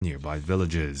nearby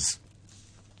villages.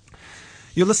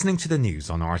 You're listening to the news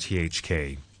on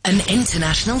RTHK. An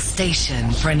international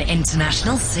station for an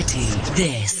international city.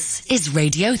 This is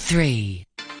Radio 3.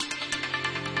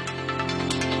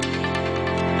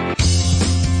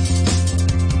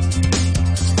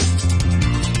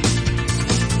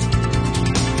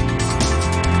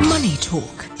 Money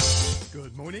Talk.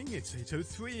 Good morning, it's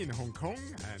 8:03 in Hong Kong,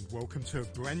 and welcome to a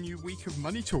brand new week of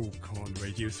Money Talk on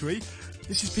Radio 3.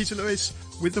 This is Peter Lewis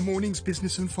with the morning's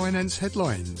business and finance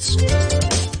headlines.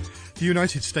 The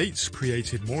United States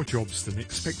created more jobs than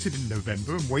expected in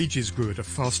November, and wages grew at a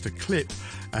faster clip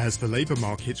as the labour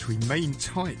markets remain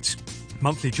tight.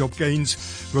 Monthly job gains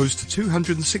rose to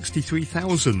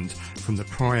 263,000 from the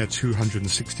prior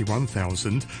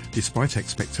 261,000, despite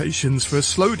expectations for a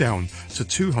slowdown to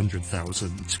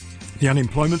 200,000. The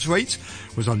unemployment rate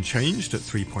was unchanged at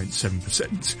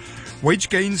 3.7%. Wage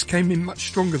gains came in much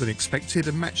stronger than expected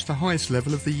and matched the highest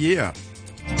level of the year.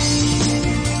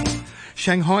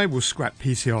 Shanghai will scrap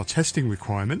PCR testing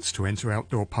requirements to enter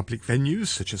outdoor public venues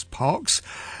such as parks,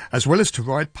 as well as to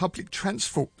ride public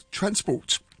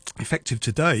transport. Effective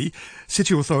today,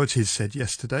 city authorities said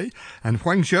yesterday, and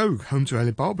Huangzhou, home to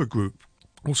Alibaba Group,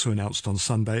 also announced on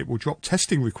Sunday it will drop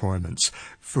testing requirements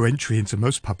for entry into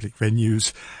most public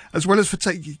venues, as well as for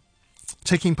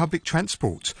taking public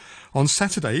transport. On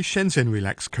Saturday, Shenzhen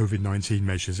relaxed COVID-19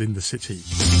 measures in the city.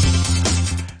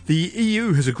 The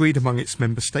EU has agreed among its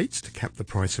member states to cap the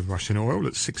price of Russian oil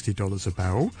at $60 a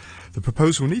barrel. The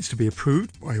proposal needs to be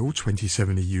approved by all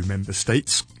 27 EU member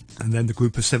states and then the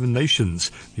group of 7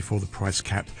 nations before the price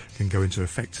cap can go into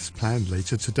effect as planned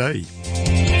later today.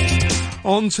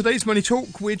 On today's Money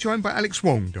Talk, we're joined by Alex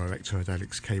Wong, Director at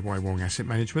Alex K.Y. Wong Asset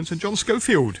Management, and John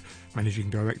Schofield, Managing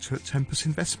Director at Tempus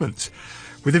Investment.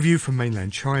 With a view from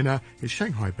mainland China is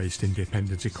Shanghai-based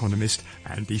independent economist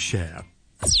Andy Scher.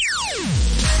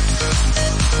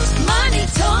 Money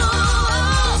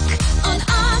Talk on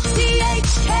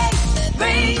RTHK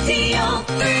Radio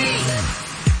 3.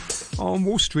 On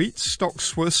Wall Street,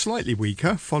 stocks were slightly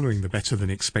weaker following the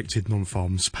better-than-expected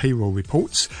non-farms payroll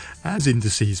reports as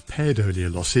indices paired earlier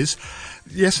losses.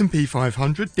 The S&P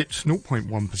 500 dipped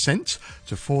 0.1%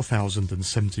 to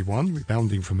 4,071,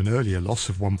 rebounding from an earlier loss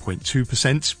of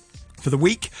 1.2%. For the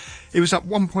week, it was up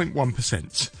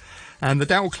 1.1%. And the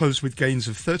Dow closed with gains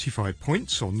of 35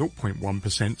 points, or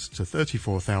 0.1% to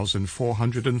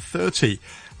 34,430,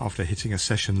 after hitting a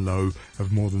session low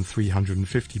of more than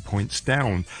 350 points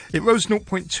down. It rose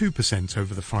 0.2%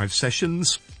 over the 5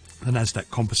 sessions. The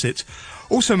Nasdaq Composite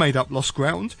also made up lost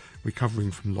ground, recovering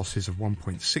from losses of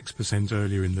 1.6%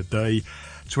 earlier in the day,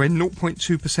 to end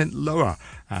 0.2% lower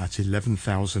at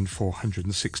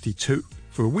 11,462,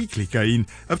 for a weekly gain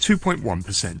of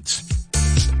 2.1%.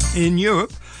 In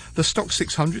Europe, the Stoxx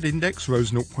 600 index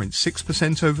rose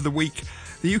 0.6% over the week.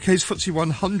 The UK's FTSE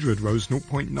 100 rose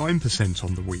 0.9%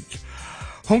 on the week.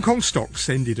 Hong Kong stocks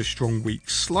ended a strong week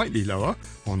slightly lower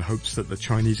on hopes that the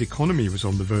Chinese economy was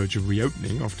on the verge of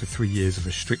reopening after 3 years of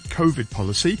a strict COVID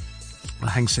policy. The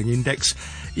Hang Seng Index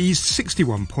eased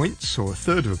 61 points, or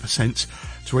 1/3%,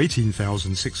 to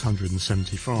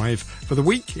 18,675. For the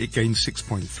week, it gained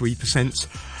 6.3%.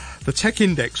 The Tech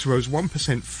Index rose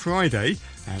 1% Friday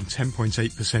and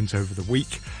 10.8% over the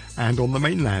week. And on the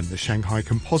mainland, the Shanghai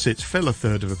Composite fell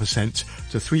 1/3%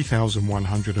 to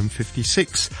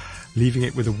 3,156, leaving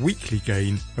it with a weekly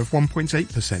gain of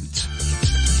 1.8%.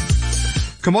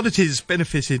 Commodities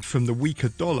benefited from the weaker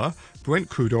dollar. Brent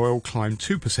crude oil climbed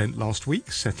 2% last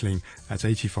week, settling at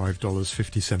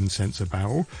 $85.57 a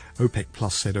barrel. OPEC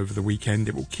Plus said over the weekend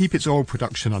it will keep its oil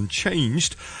production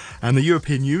unchanged, and the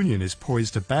European Union is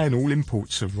poised to ban all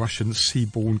imports of Russian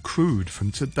seaborne crude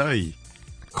from today.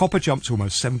 Copper jumped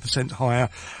almost 7% higher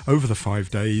over the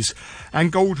 5 days,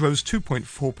 and gold rose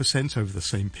 2.4% over the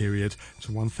same period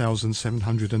to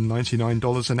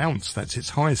 $1,799 an ounce. That's its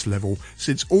highest level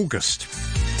since August.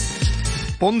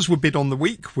 Bonds were bid on the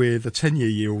week, with the 10-year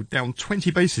yield down 20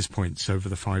 basis points over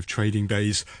the 5 trading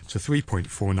days to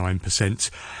 3.49%.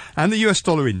 And the US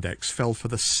dollar index fell for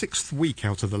the 6th week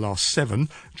out of the last 7,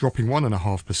 dropping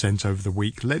 1.5% over the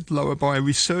week, led lower by a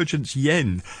resurgent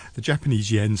yen. The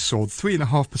Japanese yen soared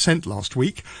 3.5% last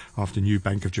week after new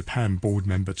Bank of Japan board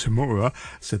member Tamura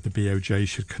said the BOJ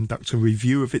should conduct a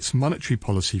review of its monetary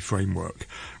policy framework.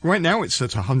 Right now it's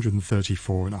at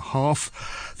 134.5.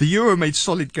 The euro made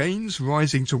solid gains,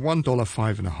 rising to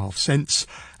 $1.05.5,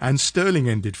 and sterling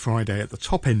ended Friday at the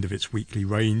top end of its weekly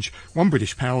range. One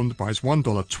British pound buys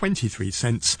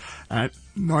 $1.23 at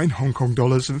 9 Hong Kong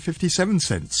dollars and 57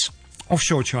 cents.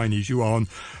 Offshore Chinese yuan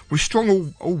was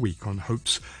strong all week on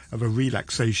hopes of a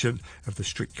relaxation of the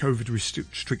strict COVID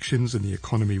restrictions and the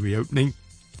economy reopening.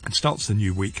 and starts the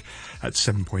new week at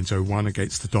 7.01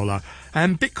 against the dollar.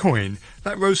 And Bitcoin,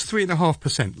 that rose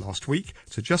 3.5% last week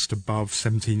to just above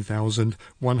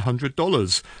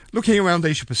 $17,100. Looking around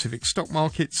Asia-Pacific stock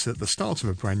markets at the start of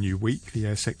a brand new week, the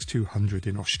ASX 200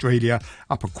 in Australia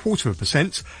up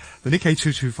 0.25%. The Nikkei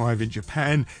 225 in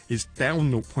Japan is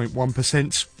down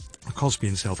 0.1%. The Kospi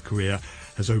in South Korea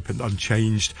has opened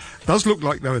unchanged. Does look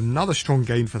like, though, another strong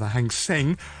gain for the Hang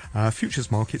Seng. Futures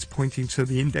markets pointing to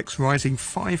the index rising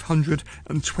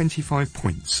 525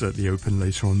 points at the open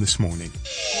later on this morning.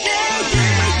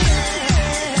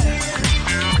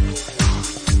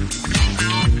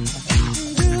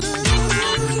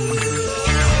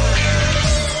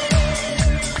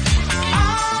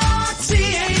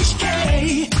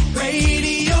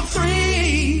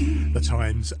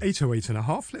 Times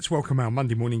 8:08.5. Let's welcome our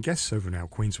Monday morning guests over in our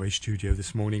Queensway studio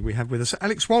this morning. We have with us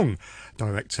Alex Wong,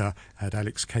 Director at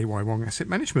Alex KY Wong Asset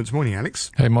Management. Morning,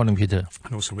 Alex. Hey, morning, Peter.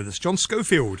 And also with us, John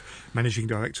Schofield, Managing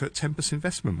Director at Tempest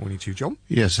Investment. Morning to you, John.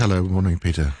 Yes, hello. Morning,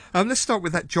 Peter. Let's start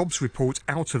with that jobs report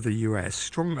out of the US.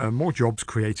 More jobs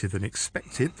created than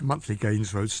expected. The monthly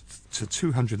gains rose to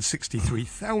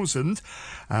 263,000.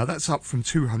 That's up from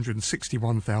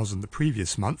 261,000 the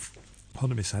previous month.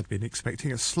 Economists had been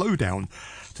expecting a slowdown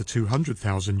to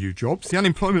 200,000 new jobs. The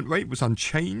unemployment rate was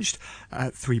unchanged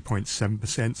at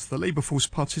 3.7%. The labour force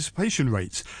participation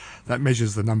rate, that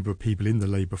measures the number of people in the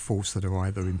labour force that are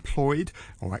either employed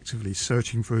or actively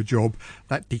searching for a job,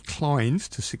 that declined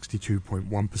to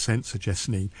 62.1%,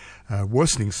 suggesting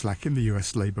worsening slack in the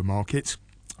US labour market.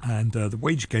 And the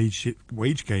wage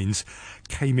gains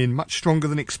came in much stronger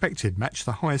than expected, matched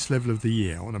the highest level of the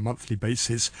year. On a monthly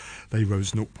basis, they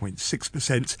rose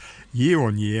 0.6%. Year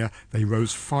on year, they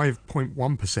rose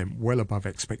 5.1%, well above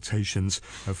expectations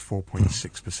of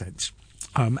 4.6%.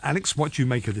 Alex, what do you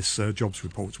make of this jobs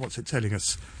report? What's it telling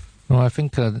us? Well, I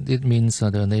think it means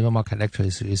the labour market actually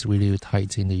is really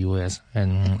tight in the US,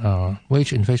 and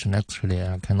wage inflation actually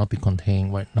cannot be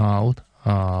contained right now.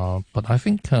 But I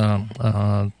think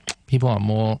people are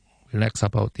more relaxed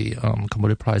about the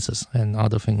commodity prices and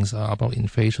other things about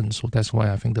inflation. So that's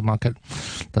why I think the market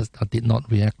did not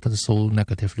react so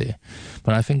negatively.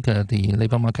 But I think the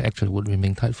labour market actually would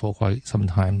remain tight for quite some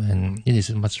time, and it is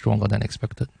much stronger than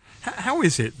expected. How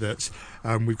is it that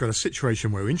we've got a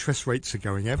situation where interest rates are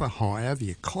going ever higher, the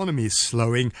economy is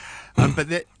slowing, but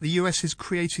the US is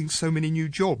creating so many new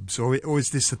jobs? Or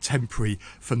is this a temporary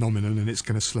phenomenon and it's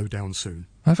going to slow down soon?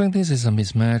 I think this is a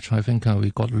mismatch. I think we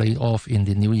got laid off in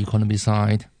the new economy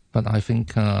side, but I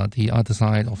think the other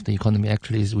side of the economy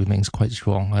actually remains quite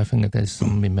strong. I think there's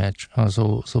some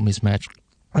mismatch.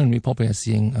 And we probably are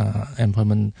seeing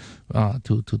employment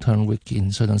to turn weak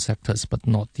in certain sectors, but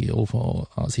not the overall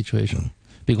situation.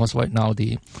 Because right now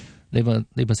the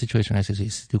labor situation actually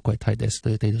is still quite tight, as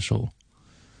the data show.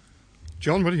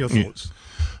 John, what are your thoughts?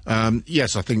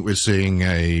 Yes, I think we're seeing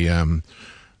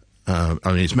I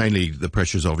mean, it's mainly the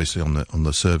pressures, obviously, on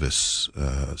the service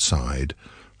side,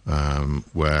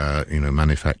 where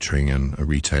manufacturing and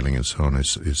retailing and so on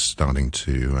is starting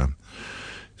to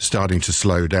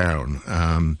slow down.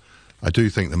 I do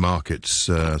think the market's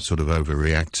sort of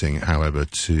overreacting, however,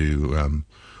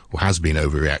 or has been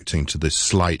overreacting to this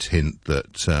slight hint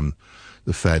that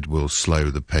the Fed will slow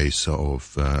the pace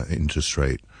of interest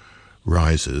rate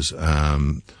rises.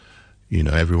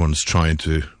 Everyone's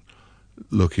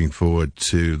looking forward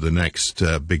to the next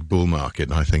big bull market,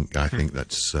 and I think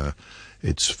that's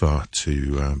it's far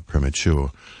too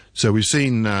premature. So we've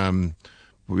seen.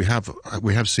 We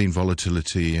have seen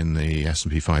volatility in the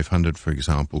S&P 500, for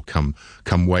example, come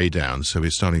way down. So we're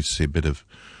starting to see a bit of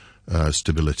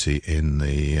stability in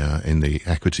the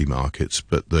equity markets,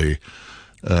 but the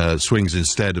swings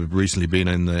instead have recently been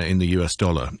in the US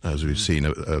dollar, as we've seen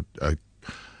in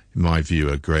my view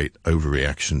a great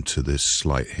overreaction to this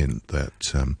slight hint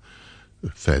that the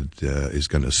Fed is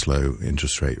going to slow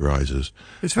interest rate rises.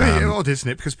 It's very odd, isn't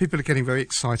it? Because people are getting very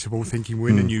excitable, thinking we're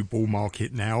in a new bull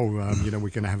market now. We're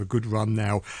going to have a good run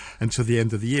now until the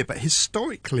end of the year. But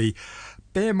historically,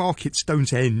 bear markets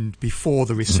don't end before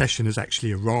the recession has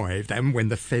actually arrived, and when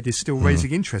the Fed is still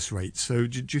raising interest rates. So,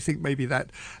 do you think maybe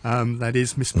that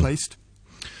is misplaced?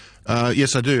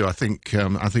 Yes, I do. I think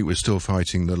we're still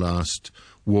fighting the last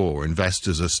war.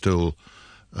 Investors are still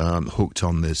hooked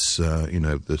on this,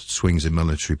 the swings in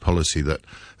monetary policy, that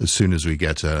as soon as we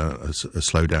get a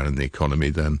slowdown in the economy,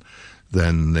 then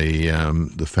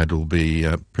the Fed will be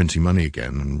printing money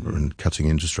again and cutting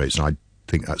interest rates. And I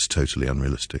think that's totally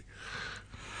unrealistic.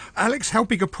 Alex, how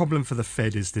big a problem for the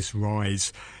Fed is this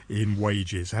rise in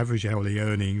wages? Average hourly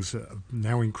earnings are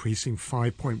now increasing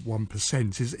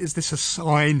 5.1%. Is this a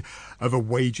sign of a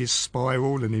wages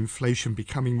spiral and inflation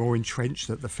becoming more entrenched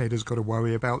that the Fed has got to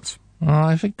worry about?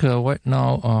 I think right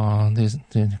now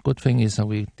the good thing is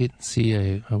we did see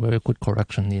a very good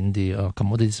correction in the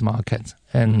commodities market,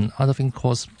 and other thing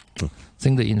cause I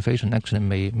think the inflation actually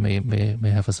may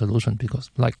have a solution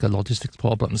because like the logistics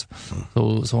problems.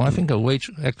 So I think the wage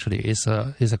actually is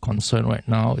a concern right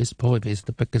now. It's probably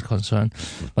the biggest concern,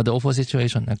 but the overall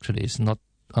situation actually is not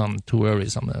too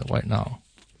worrisome right now.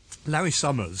 Larry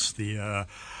Summers, the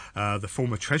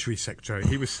former Treasury Secretary,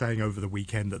 he was saying over the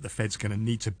weekend that the Fed's going to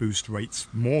need to boost rates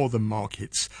more than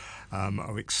markets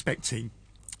are expecting,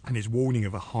 and his warning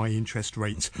of a high interest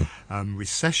rate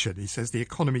recession. He says the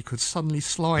economy could suddenly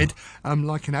slide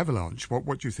like an avalanche. What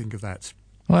do you think of that?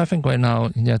 Well, I think right now,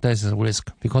 there's a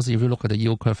risk because if you look at the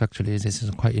yield curve, actually, this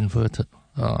is quite inverted.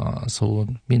 So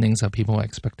meaning that people are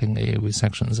expecting a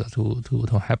recession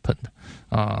to happen.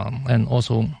 And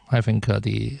also, I think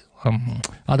the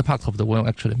other parts of the world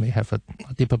actually may have a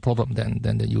deeper problem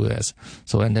than the U.S.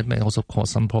 So, and that may also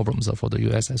cause some problems for the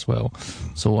U.S. as well.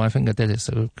 So I think that is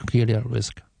clearly a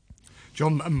risk.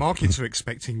 John, markets are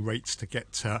expecting rates to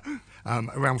get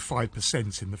around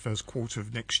 5% in the first quarter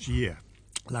of next year.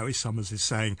 Larry Summers is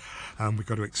saying we've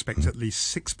got to expect at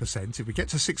least 6%. If we get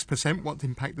to 6%, what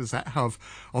impact does that have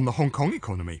on the Hong Kong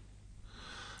economy?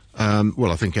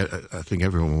 Well, I think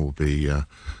everyone will be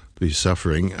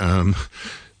suffering.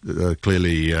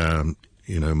 Clearly,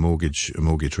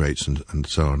 mortgage rates and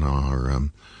so on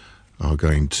are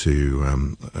going to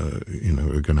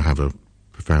are going to have a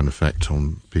profound effect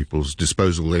on people's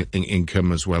disposable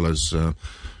income as well as the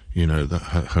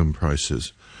home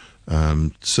prices.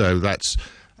 So that's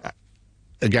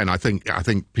again. I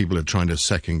think people are trying to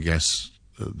second guess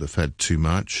the Fed too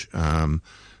much.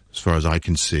 As far as I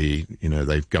can see,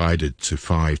 they've guided to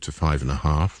 5 to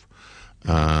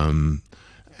 5.5.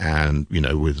 And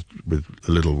with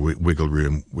a little wiggle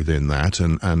room within that,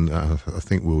 and I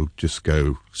think we'll just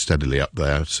go steadily up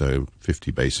there. So 50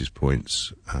 basis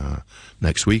points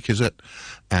next week, is it?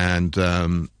 And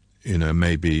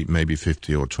maybe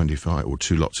 50 or 25 or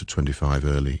two lots of 25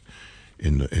 early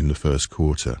in the first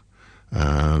quarter,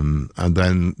 and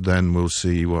then we'll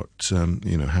see what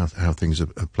how things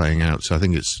are playing out. So I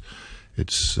think it's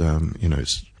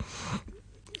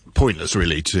pointless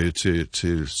really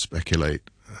to speculate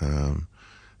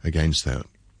against that.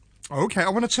 Okay, I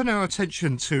want to turn our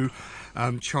attention to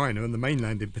China and the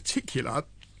mainland in particular.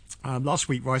 Last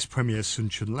week, Vice Premier Sun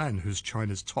Chunlan, who's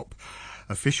China's top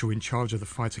official in charge of the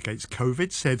fight against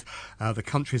COVID, said the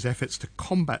country's efforts to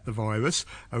combat the virus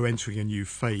are entering a new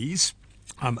phase.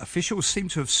 Officials seem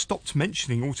to have stopped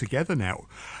mentioning altogether now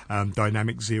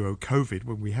dynamic zero COVID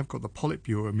when we have got the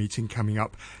Politburo meeting coming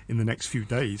up in the next few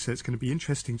days. So it's going to be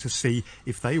interesting to see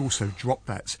if they also drop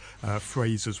that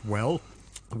phrase as well.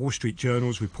 The Wall Street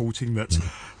Journal's reporting that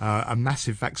a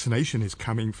massive vaccination is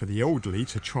coming for the elderly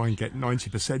to try and get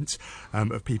 90%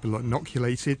 of people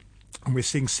inoculated. And we're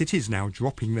seeing cities now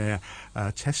dropping their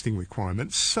testing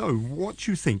requirements. So what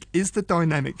do you think? Is the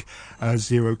dynamic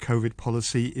zero COVID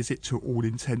policy, is it to all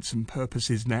intents and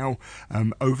purposes now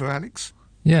over, Alex?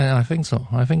 Yeah, I think so.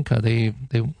 I think they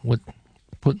would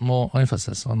put more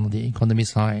emphasis on the economy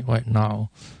side right now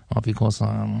because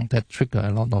that trigger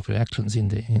a lot of reactions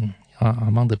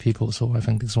among the people. So I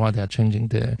think that's why they are changing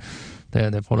their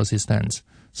policy stance.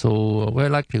 So very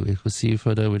likely we could see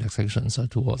further relaxations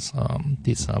towards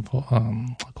these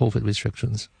COVID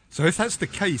restrictions. So if that's the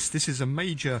case, this is a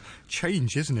major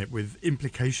change, isn't it, with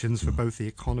implications for both the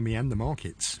economy and the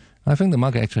markets? I think the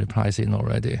market actually priced in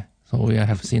already. So we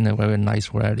have seen a very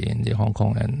nice rally in the Hong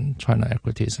Kong and China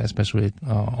equities, especially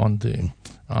on the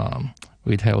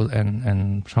retail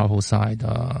and travel side.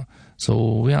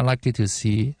 So we are likely to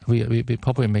see, we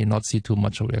probably may not see too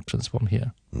much reactions from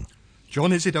here.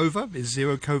 John, is it over? Is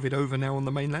zero COVID over now on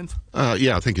the mainland?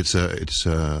 Yeah, I think it's a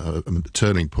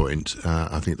turning point.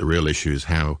 I think the real issue is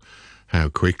how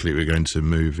quickly we're going to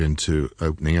move into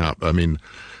opening up. I mean,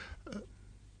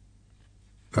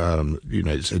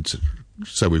 it's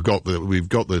so we've got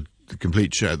the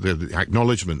complete the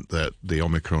acknowledgement that the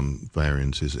Omicron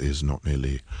variant is not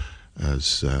nearly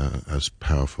as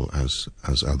powerful as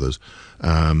others,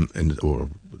 or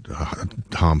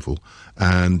harmful,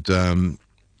 and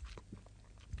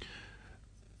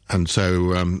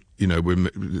so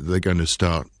they're going to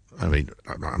start. I mean,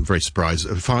 I'm very surprised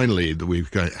finally that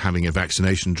we've got having a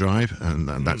vaccination drive, and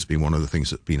that's been one of the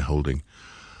things that's been holding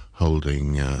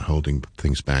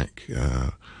things back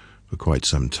quite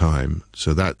some time.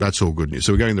 So that's all good news.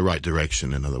 So we're going in the right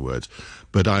direction, in other words.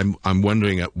 But I'm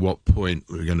wondering at what point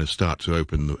we're going to start to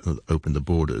open the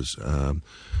borders. I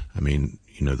mean,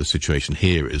 you know, the situation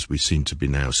here is we seem to be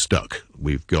now stuck.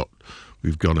 We've gone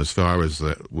as far as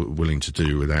we're willing to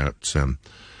do without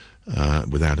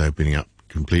opening up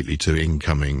completely to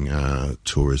incoming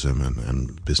tourism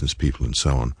and business people and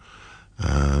so on.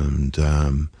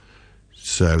 And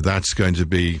so that's going to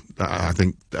be, I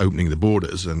think, opening the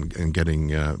borders and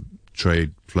getting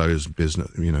trade flows,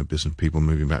 business people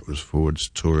moving backwards, forwards,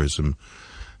 tourism,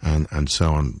 and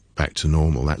so on back to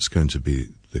normal. That's going to be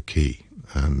the key,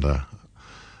 and I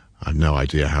have no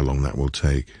idea how long that will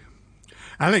take.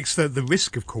 Alex, the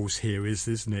risk, of course, here is,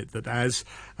 isn't it, that as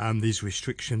these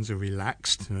restrictions are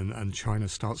relaxed and China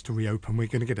starts to reopen, we're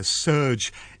going to get a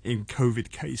surge in COVID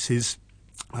cases,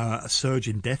 a surge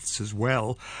in deaths as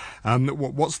well.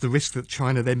 What's the risk that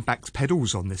China then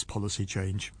backpedals on this policy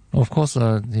change? Of course,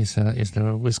 this is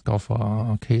the risk of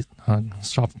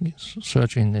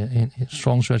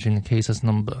strong surge in the cases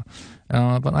number.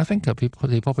 But I think people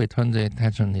they probably turn their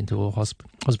attention into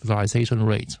hospitalization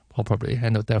rate, probably,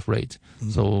 and the death rate.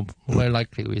 So very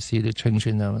likely we see the change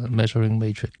in the measuring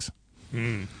matrix.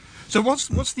 So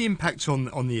what's the impact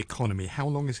on the economy? How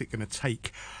long is it going to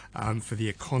take for the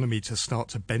economy to start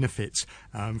to benefit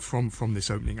from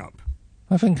this opening up?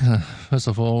 I think, first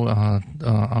of all,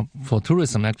 for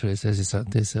tourism, actually, this is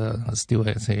still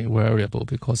a variable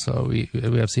because we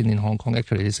have seen in Hong Kong,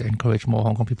 actually, it's encourage more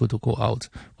Hong Kong people to go out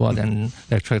rather than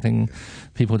attracting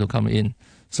people to come in.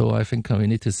 So I think we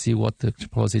need to see what the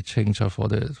policy change for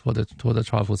the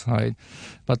travel side.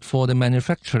 But for the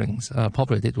manufacturing,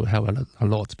 probably it will help a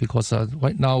lot because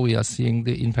right now we are seeing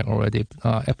the impact already.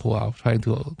 Apple are trying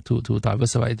to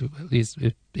diversify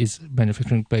its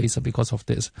manufacturing base because of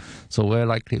this. So very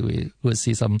likely we will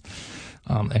see some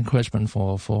encouragement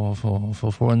for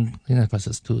foreign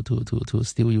enterprises to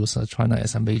still use China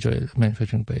as a major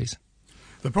manufacturing base.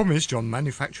 The problem is, John,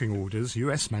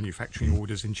 US manufacturing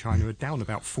orders in China are down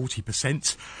about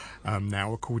 40%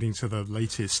 now, according to the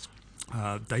latest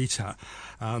data.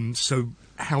 So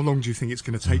how long do you think it's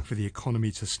going to take for the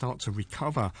economy to start to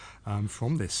recover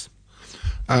from this?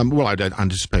 Well, I don't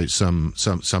anticipate some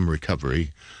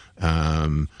recovery.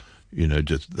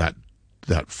 Just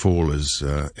that fall is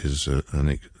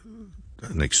an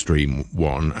extreme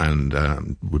one, and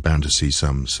we're bound to see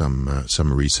some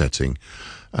resetting.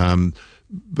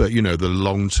 But, the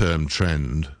long-term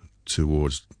trend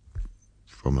towards,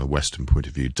 from a Western point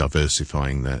of view,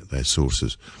 diversifying their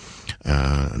sources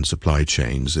and supply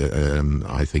chains,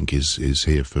 I think is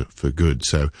here for good.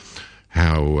 So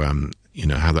how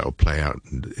that will play out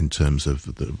in terms of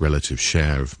the relative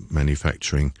share of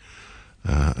manufacturing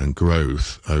and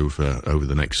growth over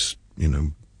the next,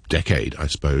 decade, I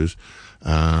suppose,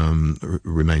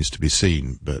 remains to be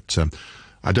seen. But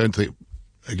I don't think...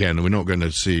 Again, we're not going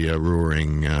to see a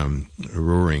roaring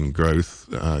growth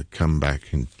come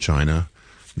back in China.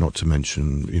 Not to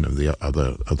mention, the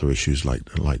other issues like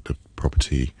the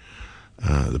property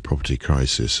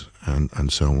crisis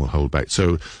and so on will hold back.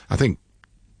 So I think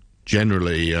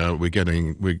generally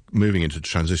we're moving into a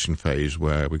transition phase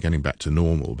where we're getting back to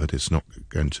normal, but it's not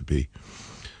going to be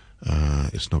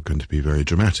very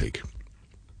dramatic.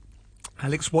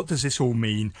 Alex, what does this all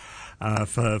mean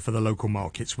for the local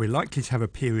markets? We're likely to have a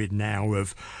period now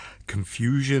of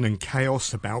confusion and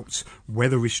chaos about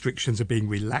whether restrictions are being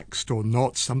relaxed or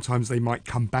not. Sometimes they might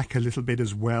come back a little bit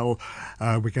as well.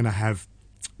 We're going to have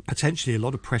potentially a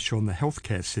lot of pressure on the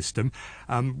healthcare system.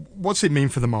 What's it mean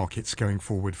for the markets going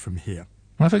forward from here?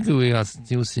 I think we are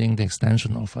still seeing the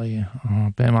extension of a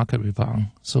bear market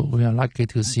rebound. So we are likely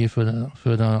to see further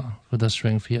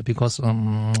strength here because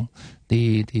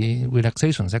the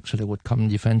relaxations actually would come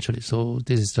eventually. So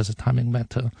this is just a timing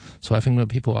matter. So I think that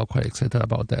people are quite excited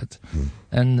about that.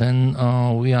 And then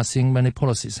we are seeing many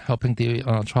policies helping the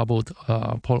troubled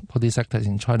property sectors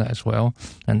in China as well.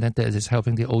 And that is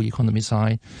helping the old economy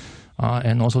side.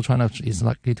 And also China is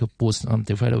likely to boost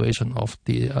the valuation of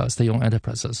the state-owned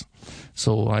enterprises.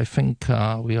 So I think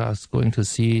we are going to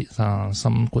see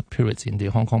some good periods in the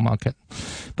Hong Kong market.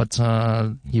 But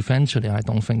eventually, I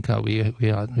don't think we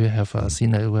have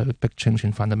seen a very big change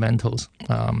in fundamentals.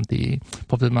 The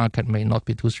property market may not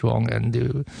be too strong, and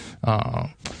the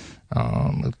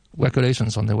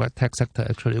regulations on the tech sector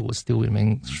actually will still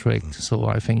remain strict. So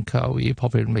I think we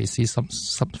probably may see some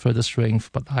further strength,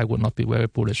 but I would not be very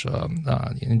bullish in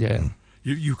the end.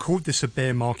 You called this a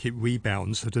bear market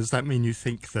rebound, so does that mean you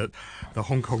think that the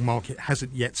Hong Kong market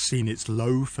hasn't yet seen its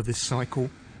low for this cycle?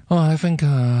 Oh, I think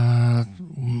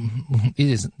it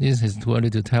is too early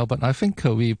to tell, but I think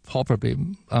we probably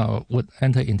would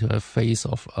enter into a phase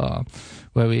of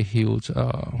very huge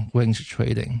range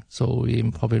trading. So we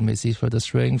probably may see further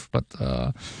strength, but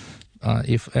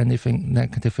if anything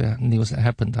negative news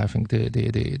happened, I think the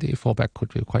fallback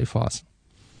could be quite fast.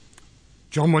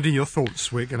 John, what are your thoughts?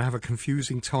 We're going to have a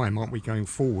confusing time, aren't we, going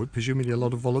forward? Presumably a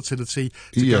lot of volatility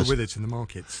to go with it in the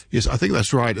markets. Yes, I think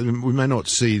that's right. I mean, we may not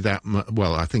see that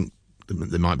well, I think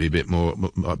there might be a bit more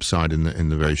upside in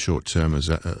the very short term, as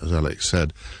Alex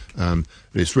said. But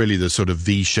it's really the sort of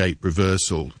V-shaped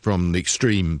reversal from the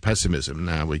extreme pessimism.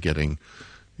 Now we're getting,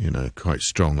 quite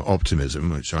strong optimism,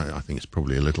 which I think is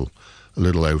probably a little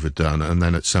overdone. And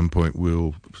then at some point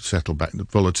we'll settle back. The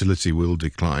volatility will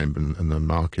decline, and the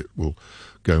market will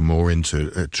go more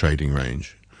into a trading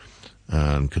range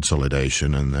and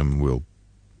consolidation. And then we'll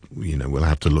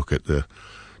have to look at the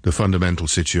fundamental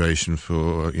situation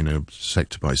for,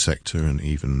 sector by sector and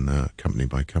even company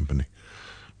by company.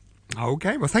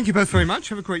 Okay, well, thank you both very much.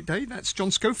 Have a great day. That's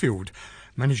John Schofield,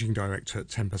 Managing Director at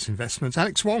Tempest Investments.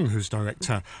 Alex Wong, who's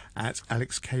Director at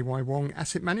Alex K.Y. Wong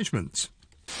Asset Management.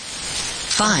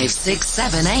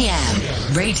 567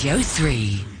 AM, Radio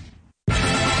 3.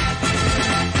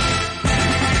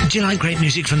 Do you like great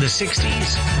music from the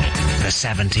 60s, the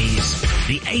 70s,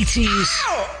 the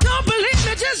 80s? Don't believe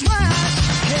me, just watch.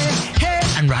 Hey,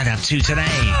 And right up to today?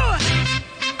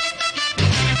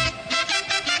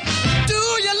 do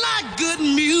you like good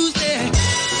music?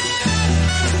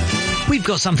 We've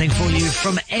got something for you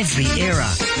from every era.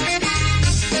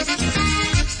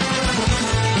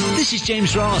 This is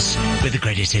James Ross with the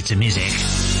greatest hits of music.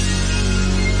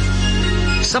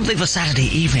 Something for Saturday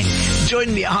evening.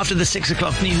 Join me after the 6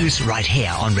 o'clock news right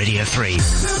here on Radio 3.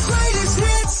 The greatest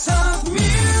hits of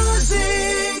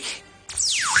music.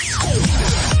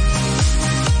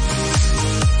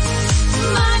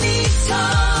 Money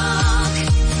Talk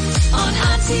on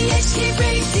RTHK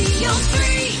Radio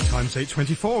 3. Time's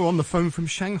 8:24. On the phone from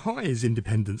Shanghai is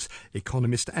Independence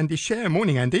economist Andy Sher.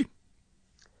 Morning, Andy.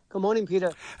 Good morning,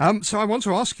 Peter. So I want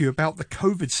to ask you about the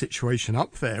COVID situation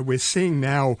up there. We're seeing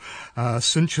now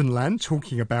Sun Chunlan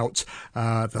talking about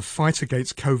the fight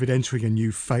against COVID entering a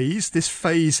new phase. This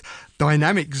phase,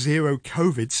 dynamic zero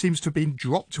COVID, seems to have been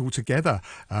dropped altogether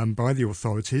by the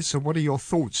authorities. So what are your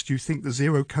thoughts? Do you think the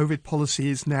zero COVID policy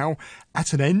is now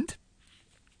at an end?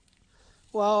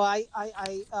 Well,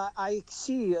 I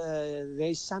see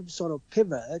there's some sort of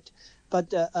pivot,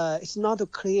 but it's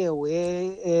not clear where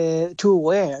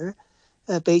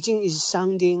Beijing is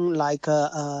sounding like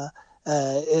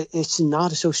it's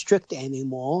not so strict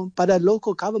anymore. But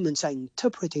local governments are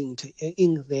interpreting it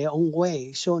in their own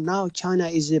way. So now China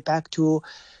is back to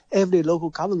every local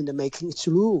government making its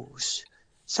rules.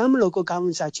 Some local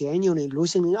governments are genuinely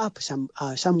loosening up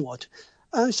somewhat.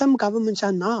 Some governments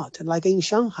are not. Like in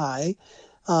Shanghai,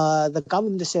 the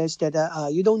government says that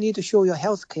you don't need to show your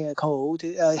health code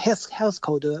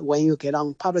when you get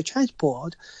on public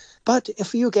transport. But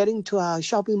if you get into a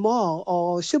shopping mall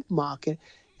or supermarket,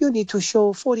 you need to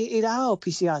show 48-hour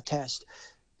PCR test.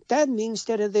 That means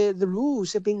that the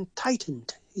rules have been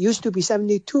tightened. It used to be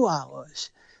 72 hours.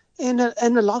 And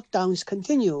the lockdowns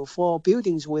continue for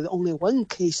buildings with only one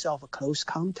case of close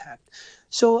contact.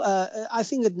 So I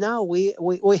think that now we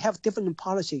have different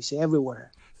policies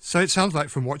everywhere. So it sounds like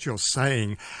from what you're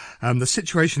saying, the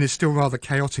situation is still rather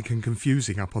chaotic and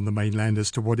confusing up on the mainland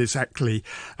as to what exactly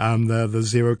the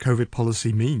zero COVID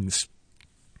policy means.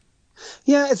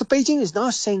 Yeah, if Beijing is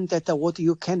not saying that what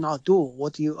you cannot do,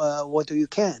 what you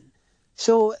can.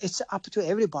 So it's up to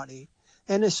everybody.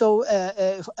 And so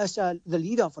as the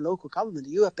leader of a local government,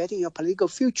 you are betting your political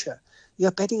future. You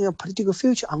are betting your political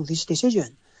future on this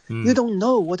decision. You don't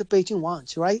know what Beijing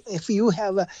wants, right? If you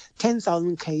have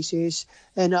 10,000 cases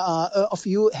and if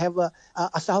you have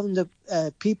 1,000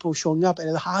 people showing up at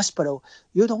the hospital,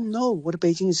 you don't know how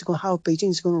Beijing is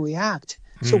going to react.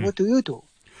 So what do you do?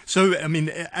 So, I mean,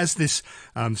 as this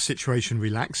situation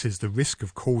relaxes, the risk,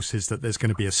 of course, is that there's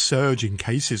going to be a surge in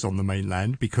cases on the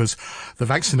mainland because the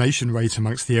vaccination rate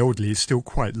amongst the elderly is still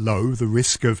quite low, the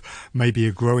risk of maybe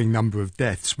a growing number of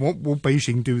deaths. What will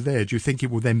Beijing do there? Do you think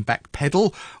it will then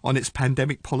backpedal on its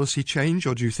pandemic policy change,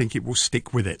 or do you think it will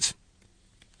stick with it?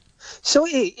 So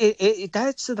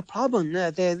that's the problem.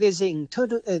 There's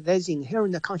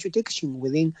inherent contradiction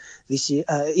within this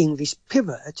in this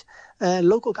pivot.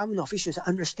 Local government officials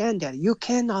understand that you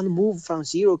cannot move from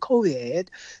zero COVID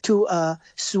to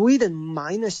Sweden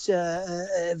minus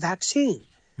vaccine.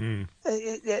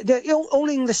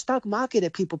 Only in the stock market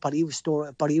that people believe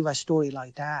a story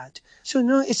like that. So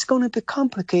no, it's going to be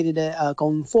complicated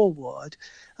going forward.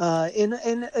 Unless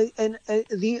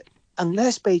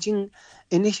Beijing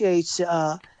initiates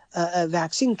a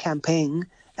vaccine campaign,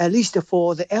 at least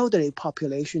for the elderly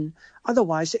population,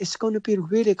 otherwise it's going to be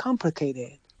really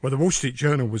complicated. Well, the Wall Street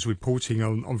Journal was reporting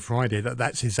on Friday that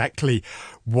that's exactly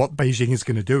what Beijing is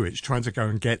going to do. It's trying to go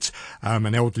and get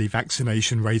an elderly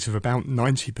vaccination rate of about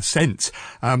 90%.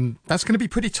 That's going to be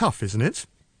pretty tough, isn't it?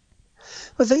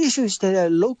 But the issue is that a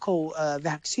local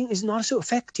vaccine is not so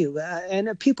effective,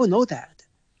 and people know that.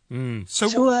 So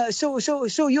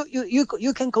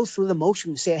you can go through the motion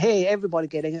and say, hey, everybody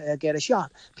get a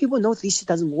shot. People know this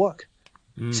doesn't work.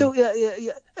 So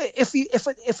if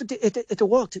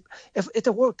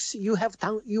it works,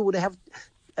 you would have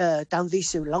done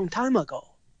this a long time ago.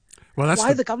 Well, that's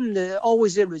why the government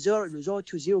always resort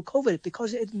to zero COVID,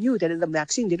 because it knew that the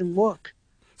vaccine didn't work.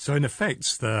 So in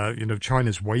effect,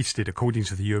 China's wasted, according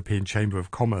to the European Chamber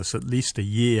of Commerce, at least a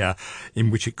year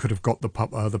in which it could have got the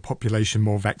population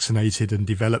more vaccinated and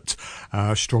developed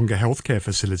stronger healthcare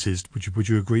facilities. Would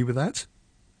you agree with that?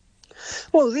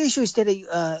 Well, the issue is that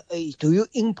do you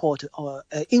import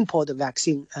the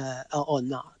vaccine or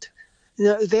not?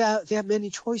 There are many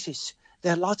choices.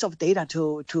 There are lots of data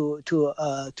to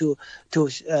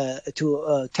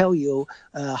tell you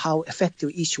how effective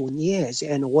each one is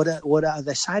and what are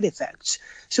the side effects.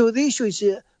 So the issue is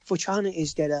for China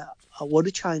is that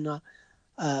would China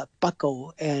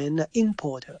buckle and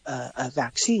import a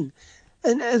vaccine,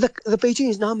 and the Beijing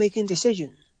is now making a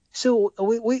decision. So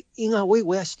we in a way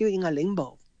we are still in a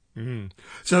limbo.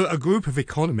 So a group of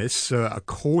economists are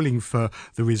calling for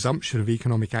the resumption of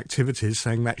economic activities,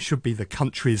 saying that should be the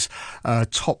country's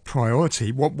top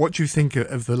priority. What do you think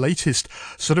of the latest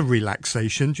sort of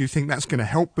relaxation? Do you think that's going to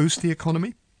help boost the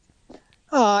economy?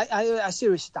 I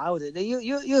seriously doubt it.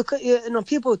 You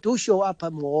people do show up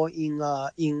more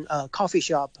in coffee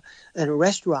shop and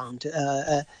restaurant.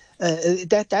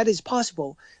 That is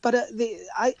possible, but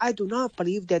I do not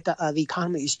believe that the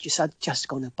economy is just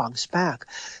going to bounce back.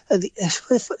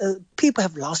 People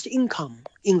have lost income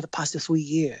in the past 3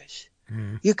 years.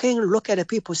 You can look at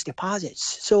people's deposits.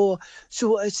 So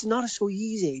it's not so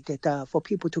easy that for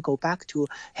people to go back to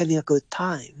having a good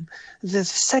time. The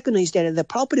second is that the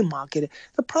property market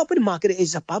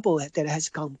is a bubble that has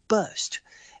gone burst.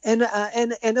 And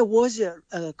it was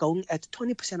going at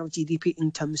 20% of GDP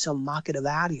in terms of market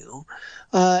value,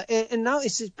 and now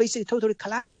it's basically totally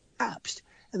collapsed.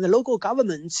 And the local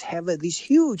governments have this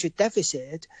huge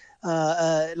deficit,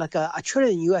 like $1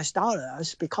 trillion,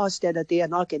 because they are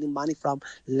not getting money from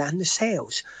land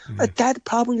sales. That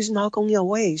problem is not going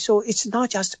away. So it's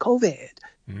not just COVID.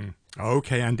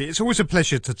 Okay, Andy, it's always a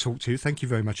pleasure to talk to you. Thank you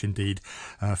very much indeed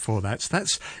for that.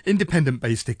 That's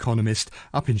independent-based economist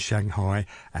up in Shanghai,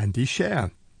 Andy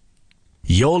Scher.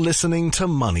 You're listening to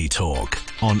Money Talk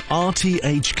on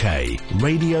RTHK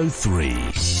Radio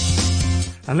 3.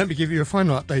 And let me give you a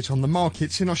final update on the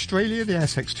markets. In Australia, the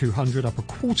ASX 200 up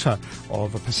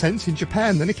 0.25%. In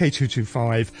Japan, the Nikkei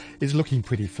 225 is looking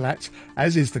pretty flat,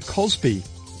 as is the Kospi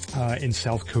in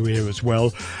South Korea as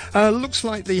well. Looks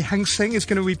like the Hang Seng is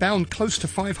going to rebound close to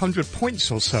 500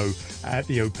 points or so at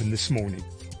the open this morning.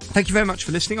 Thank you very much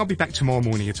for listening. I'll be back tomorrow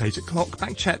morning at 8 o'clock.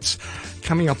 Back chats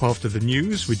coming up after the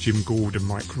news with Jim Gould and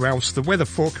Mike Rouse. The weather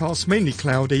forecast, mainly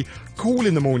cloudy, cool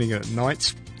in the morning and at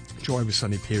night, dry with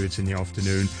sunny periods in the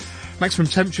afternoon. Maximum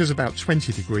temperatures about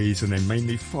 20 degrees and then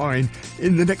mainly fine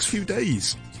in the next few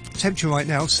days. Temperature right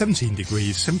now 17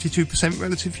 degrees, 72%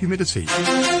 relative humidity.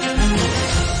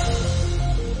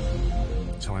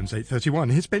 Time's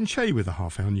 8:31. Here's Ben Shea with the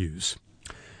half-hour news.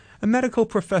 A medical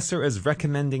professor is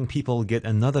recommending people get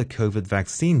another COVID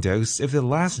vaccine dose if the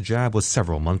last jab was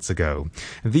several months ago.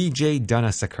 Vijay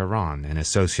Dhanasekaran, an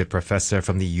associate professor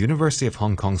from the University of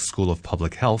Hong Kong School of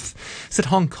Public Health, said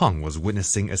Hong Kong was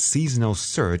witnessing a seasonal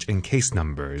surge in case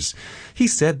numbers. He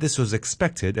said this was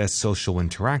expected as social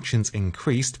interactions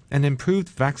increased and improved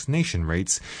vaccination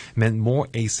rates meant more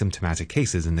asymptomatic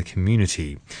cases in the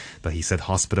community. But he said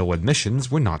hospital admissions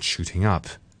were not shooting up.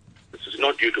 This is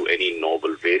not due to any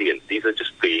novel variants. These are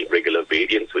just the regular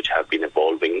variants which have been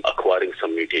evolving, acquiring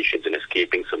some mutations and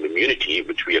escaping some immunity,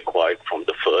 which we acquired from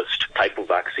the first type of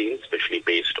vaccine, especially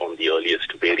based on the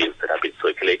earliest variants that have been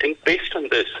circulating. Based on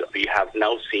this, we have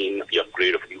now seen the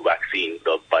upgrade of new vaccine,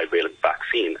 the bivalent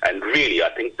vaccine. And really, I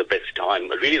think the best time,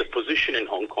 really the position in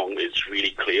Hong Kong is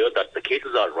really clear that the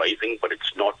cases are rising, but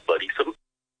it's not worrisome.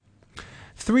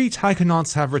 3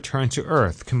 taikonauts have returned to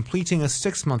Earth, completing a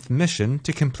 6-month mission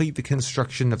to complete the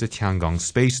construction of the Tiangong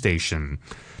space station.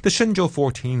 The Shenzhou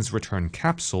 14's return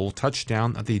capsule touched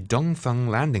down at the Dongfeng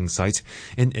landing site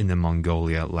in Inner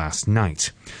Mongolia last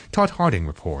night. Todd Harding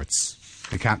reports.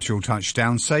 The capsule touched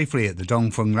down safely at the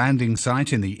Dongfeng landing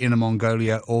site in the Inner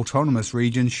Mongolia Autonomous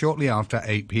Region shortly after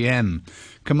 8 p.m.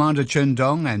 Commander Chen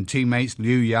Dong and teammates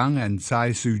Liu Yang and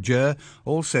Tsai Suzhe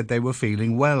all said they were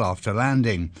feeling well after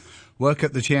landing. Work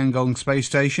at the Tiangong space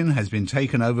station has been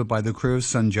taken over by the crew of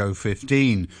Shenzhou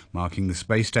 15, marking the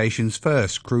space station's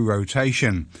first crew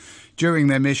rotation. During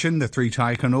their mission, the 3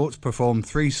 taikonauts performed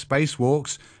 3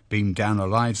 spacewalks, beamed down a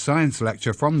live science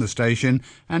lecture from the station,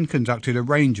 and conducted a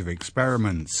range of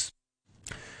experiments.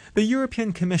 The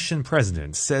European Commission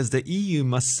President says the EU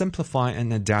must simplify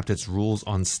and adapt its rules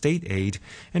on state aid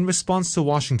in response to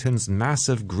Washington's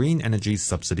massive green energy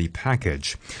subsidy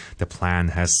package. The plan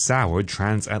has soured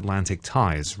transatlantic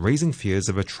ties, raising fears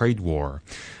of a trade war.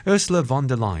 Ursula von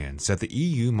der Leyen said the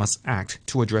EU must act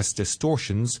to address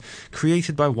distortions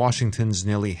created by Washington's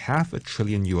nearly $500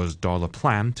 billion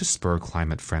plan to spur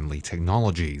climate-friendly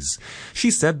technologies.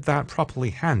 She said that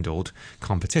properly handled,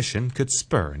 competition could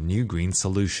spur new green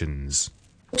solutions.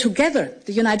 Together,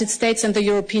 the United States and the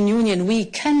European Union, we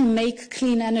can make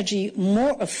clean energy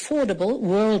more affordable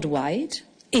worldwide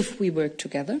if we work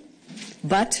together.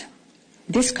 But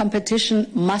this competition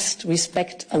must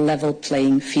respect a level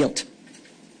playing field.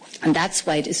 And that's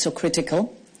why it is so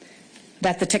critical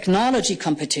that the technology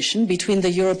competition between the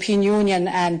European Union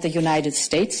and the United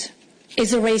States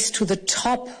is a race to the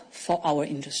top for our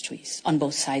industries on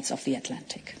both sides of the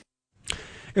Atlantic.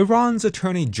 Iran's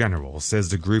Attorney General says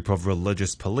the group of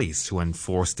religious police who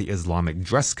enforce the Islamic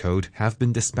dress code have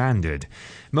been disbanded.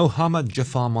 Mohammad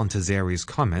Jafar Montazeri's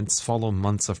comments follow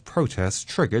months of protests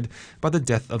triggered by the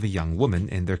death of a young woman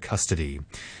in their custody.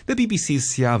 The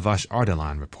BBC's Siavash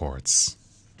Ardalan reports.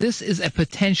 This is a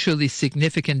potentially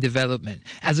significant development,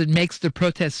 as it makes the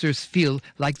protesters feel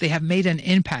like they have made an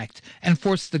impact and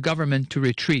forced the government to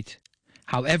retreat.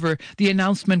 However, the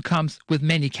announcement comes with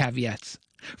many caveats.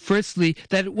 Firstly,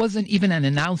 that it wasn't even an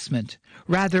announcement,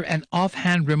 rather an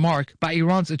offhand remark by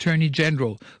Iran's Attorney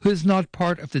General, who is not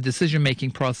part of the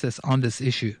decision-making process on this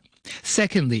issue.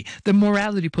 Secondly, the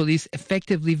morality police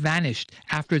effectively vanished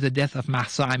after the death of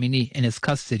Mahsa Amini in his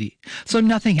custody, so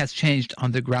nothing has changed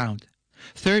on the ground.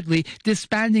 Thirdly,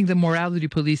 disbanding the morality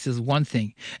police is one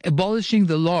thing. Abolishing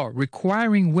the law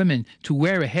requiring women to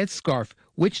wear a headscarf,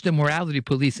 which the morality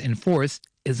police enforced,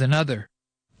 is another.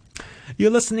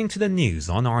 You're listening to the news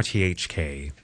on RTHK.